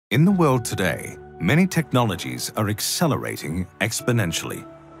In the world today, many technologies are accelerating exponentially.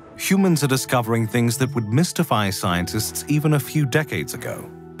 Humans are discovering things that would mystify scientists even a few decades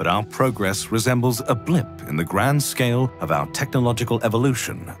ago, but our progress resembles a blip in the grand scale of our technological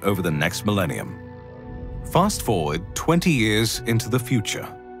evolution over the next millennium. Fast forward 20 years into the future,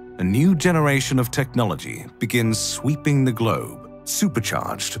 a new generation of technology begins sweeping the globe,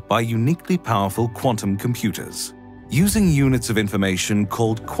 supercharged by uniquely powerful quantum computers. Using units of information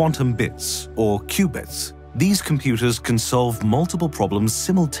called quantum bits or qubits, these computers can solve multiple problems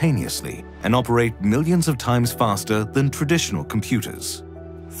simultaneously and operate millions of times faster than traditional computers.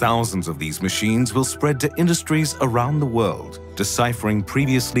 Thousands of these machines will spread to industries around the world, deciphering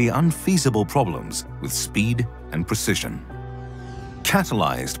previously unfeasible problems with speed and precision.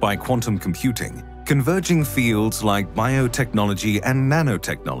 Catalyzed by quantum computing, converging fields like biotechnology and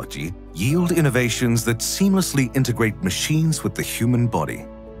nanotechnology yield innovations that seamlessly integrate machines with the human body.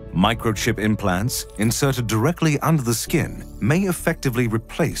 Microchip implants, inserted directly under the skin, may effectively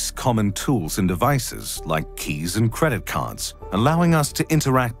replace common tools and devices like keys and credit cards, allowing us to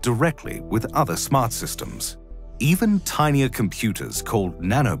interact directly with other smart systems. Even tinier computers called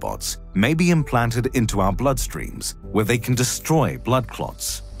nanobots may be implanted into our bloodstreams, where they can destroy blood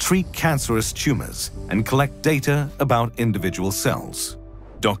clots, treat cancerous tumors, and collect data about individual cells.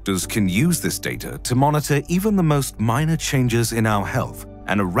 Doctors can use this data to monitor even the most minor changes in our health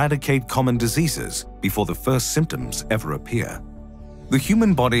and eradicate common diseases before the first symptoms ever appear. The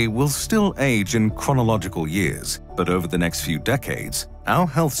human body will still age in chronological years, but over the next few decades, our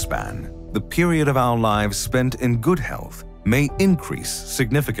health span, the period of our lives spent in good health, may increase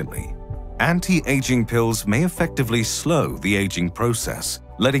significantly. Anti-aging pills may effectively slow the aging process,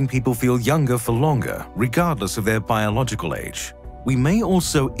 letting people feel younger for longer, regardless of their biological age. We may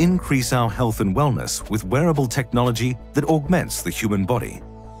also increase our health and wellness with wearable technology that augments the human body.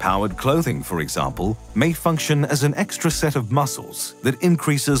 Powered clothing, for example, may function as an extra set of muscles that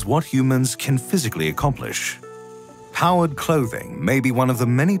increases what humans can physically accomplish. Powered clothing may be one of the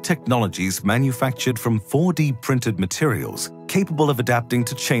many technologies manufactured from 4D printed materials capable of adapting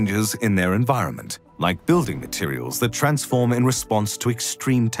to changes in their environment, like building materials that transform in response to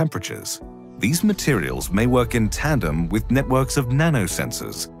extreme temperatures. These materials may work in tandem with networks of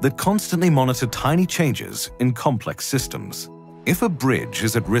nanosensors that constantly monitor tiny changes in complex systems. If a bridge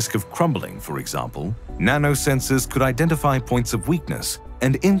is at risk of crumbling, for example, nanosensors could identify points of weakness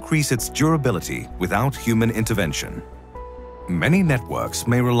and increase its durability without human intervention. Many networks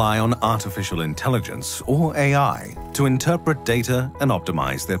may rely on artificial intelligence or AI to interpret data and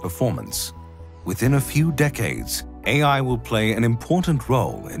optimize their performance. Within a few decades, AI will play an important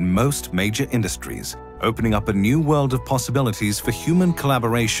role in most major industries, opening up a new world of possibilities for human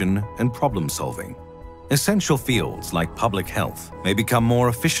collaboration and problem-solving. Essential fields like public health may become more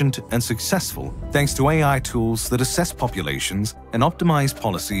efficient and successful thanks to AI tools that assess populations and optimize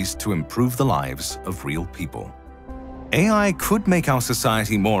policies to improve the lives of real people. AI could make our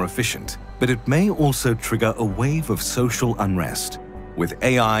society more efficient, but it may also trigger a wave of social unrest. With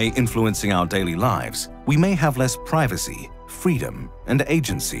AI influencing our daily lives, we may have less privacy, freedom, and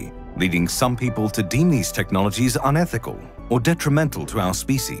agency, leading some people to deem these technologies unethical or detrimental to our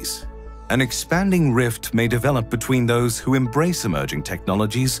species. An expanding rift may develop between those who embrace emerging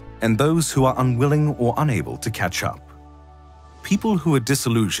technologies and those who are unwilling or unable to catch up. People who are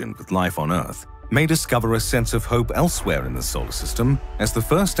disillusioned with life on Earth may discover a sense of hope elsewhere in the solar system as the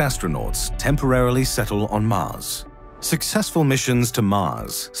first astronauts temporarily settle on Mars. Successful missions to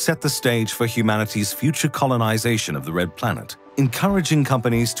Mars set the stage for humanity's future colonization of the Red Planet, encouraging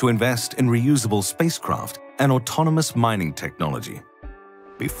companies to invest in reusable spacecraft and autonomous mining technology.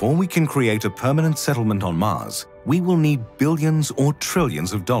 Before we can create a permanent settlement on Mars, we will need billions or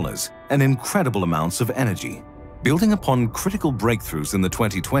trillions of dollars and incredible amounts of energy. Building upon critical breakthroughs in the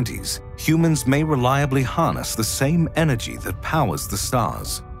 2020s, humans may reliably harness the same energy that powers the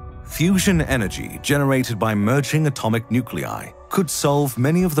stars. Fusion energy generated by merging atomic nuclei could solve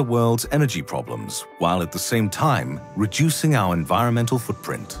many of the world's energy problems while at the same time reducing our environmental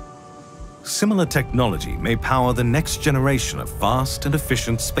footprint. Similar technology may power the next generation of fast and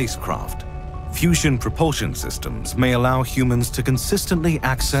efficient spacecraft. Fusion propulsion systems may allow humans to consistently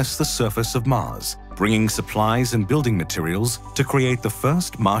access the surface of Mars, bringing supplies and building materials to create the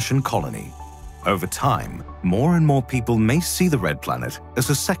first Martian colony. Over time, more and more people may see the Red Planet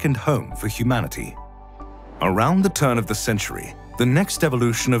as a second home for humanity. Around the turn of the century, the next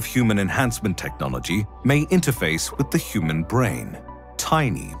evolution of human enhancement technology may interface with the human brain.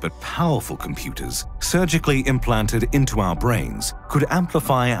 Tiny but powerful computers, surgically implanted into our brains, could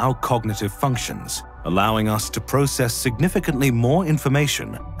amplify our cognitive functions, allowing us to process significantly more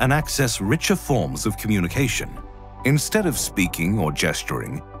information and access richer forms of communication. Instead of speaking or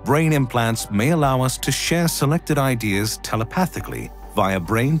gesturing, brain implants may allow us to share selected ideas telepathically via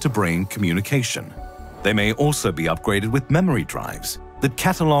brain-to-brain communication. They may also be upgraded with memory drives that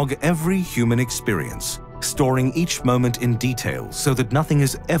catalog every human experience, storing each moment in detail so that nothing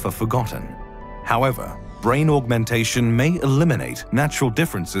is ever forgotten. However, brain augmentation may eliminate natural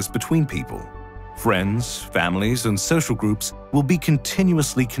differences between people. Friends, families, and social groups will be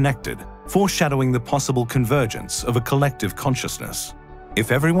continuously connected, foreshadowing the possible convergence of a collective consciousness.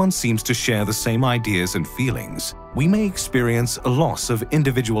 If everyone seems to share the same ideas and feelings, we may experience a loss of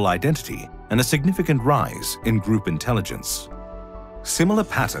individual identity and a significant rise in group intelligence. Similar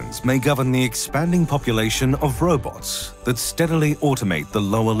patterns may govern the expanding population of robots that steadily automate the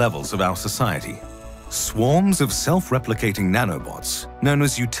lower levels of our society. Swarms of self-replicating nanobots, known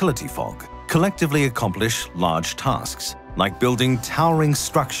as utility fog, collectively accomplish large tasks, like building towering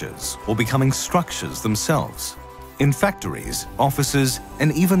structures or becoming structures themselves. In factories, offices,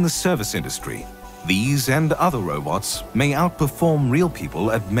 and even the service industry, these and other robots may outperform real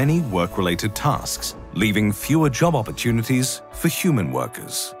people at many work-related tasks, leaving fewer job opportunities for human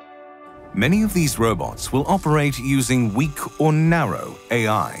workers. Many of these robots will operate using weak or narrow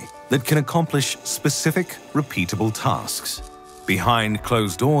AI that can accomplish specific, repeatable tasks. Behind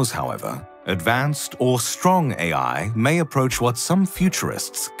closed doors, however, advanced or strong AI may approach what some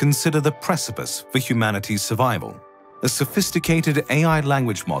futurists consider the precipice for humanity's survival. A sophisticated AI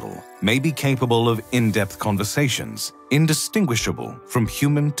language model may be capable of in-depth conversations, indistinguishable from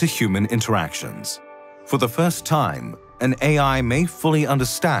human-to-human interactions. For the first time, an AI may fully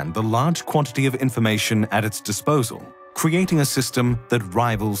understand the large quantity of information at its disposal, creating a system that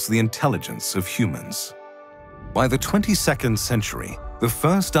rivals the intelligence of humans. By the 22nd century, the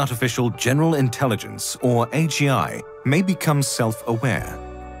first artificial general intelligence, or AGI, may become self-aware.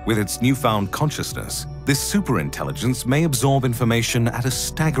 With its newfound consciousness, this superintelligence may absorb information at a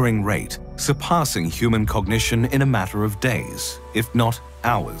staggering rate, surpassing human cognition in a matter of days, if not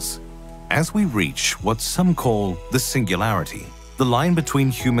hours. As we reach what some call the singularity, the line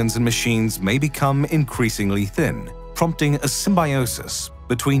between humans and machines may become increasingly thin, prompting a symbiosis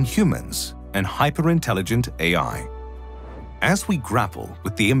between humans and hyper-intelligent AI. As we grapple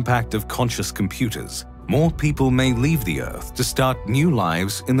with the impact of conscious computers, more people may leave the Earth to start new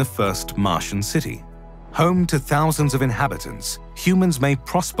lives in the first Martian city. Home to thousands of inhabitants, humans may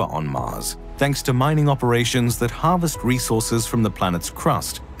prosper on Mars thanks to mining operations that harvest resources from the planet's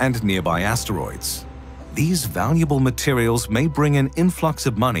crust and nearby asteroids. These valuable materials may bring an influx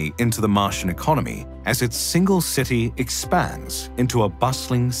of money into the Martian economy as its single city expands into a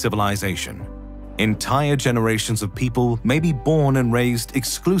bustling civilization. Entire generations of people may be born and raised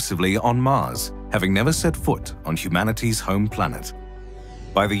exclusively on Mars, having never set foot on humanity's home planet.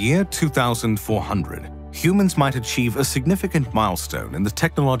 By the year 2400, humans might achieve a significant milestone in the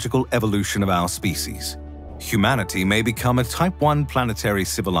technological evolution of our species. Humanity may become a Type 1 planetary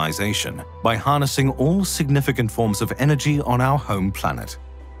civilization by harnessing all significant forms of energy on our home planet.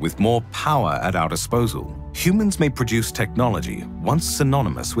 With more power at our disposal, humans may produce technology once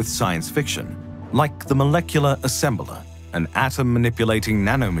synonymous with science fiction, like the molecular assembler, an atom-manipulating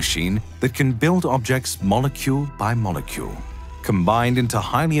nanomachine that can build objects molecule by molecule. Combined into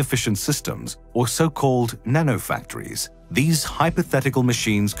highly efficient systems, or so-called nanofactories, these hypothetical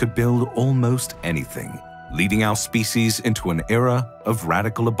machines could build almost anything, leading our species into an era of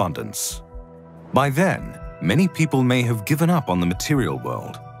radical abundance. By then, many people may have given up on the material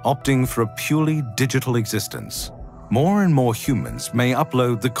world, opting for a purely digital existence. More and more humans may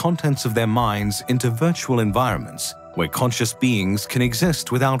upload the contents of their minds into virtual environments where conscious beings can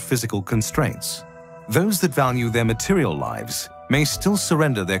exist without physical constraints. Those that value their material lives may still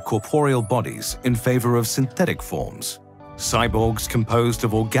surrender their corporeal bodies in favor of synthetic forms. Cyborgs composed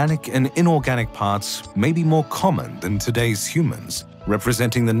of organic and inorganic parts may be more common than today's humans,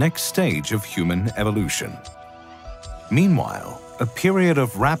 representing the next stage of human evolution. Meanwhile, a period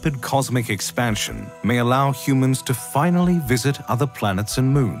of rapid cosmic expansion may allow humans to finally visit other planets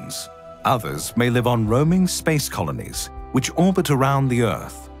and moons. Others may live on roaming space colonies, which orbit around the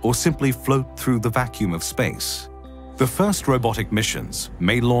Earth or simply float through the vacuum of space. The first robotic missions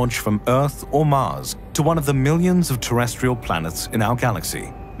may launch from Earth or Mars to one of the millions of terrestrial planets in our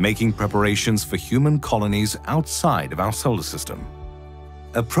galaxy, making preparations for human colonies outside of our solar system.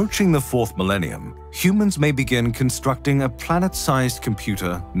 Approaching the fourth millennium, humans may begin constructing a planet-sized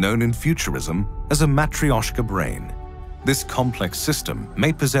computer known in futurism as a matryoshka brain. This complex system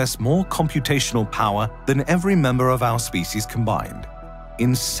may possess more computational power than every member of our species combined.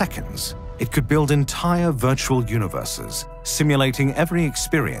 In seconds, it could build entire virtual universes, simulating every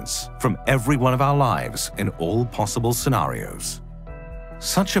experience from every one of our lives in all possible scenarios.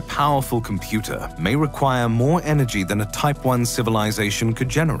 Such a powerful computer may require more energy than a Type 1 civilization could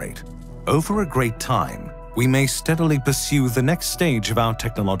generate. Over a great time, we may steadily pursue the next stage of our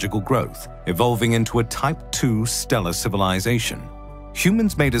technological growth, evolving into a Type 2 stellar civilization.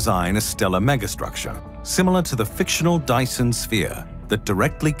 Humans may design a stellar megastructure, similar to the fictional Dyson sphere, that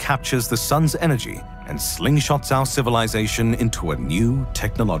directly captures the sun's energy and slingshots our civilization into a new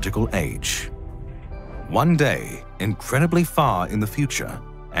technological age. One day, incredibly far in the future,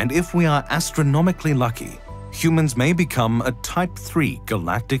 and if we are astronomically lucky, humans may become a Type 3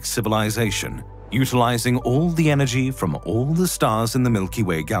 galactic civilization, utilizing all the energy from all the stars in the Milky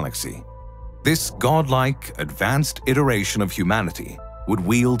Way galaxy. This godlike, advanced iteration of humanity would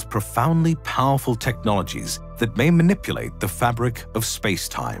wield profoundly powerful technologies that may manipulate the fabric of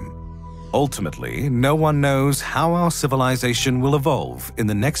space-time. Ultimately, no one knows how our civilization will evolve in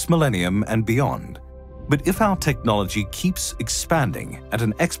the next millennium and beyond. But if our technology keeps expanding at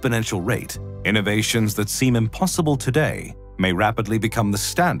an exponential rate, innovations that seem impossible today may rapidly become the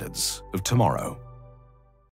standards of tomorrow.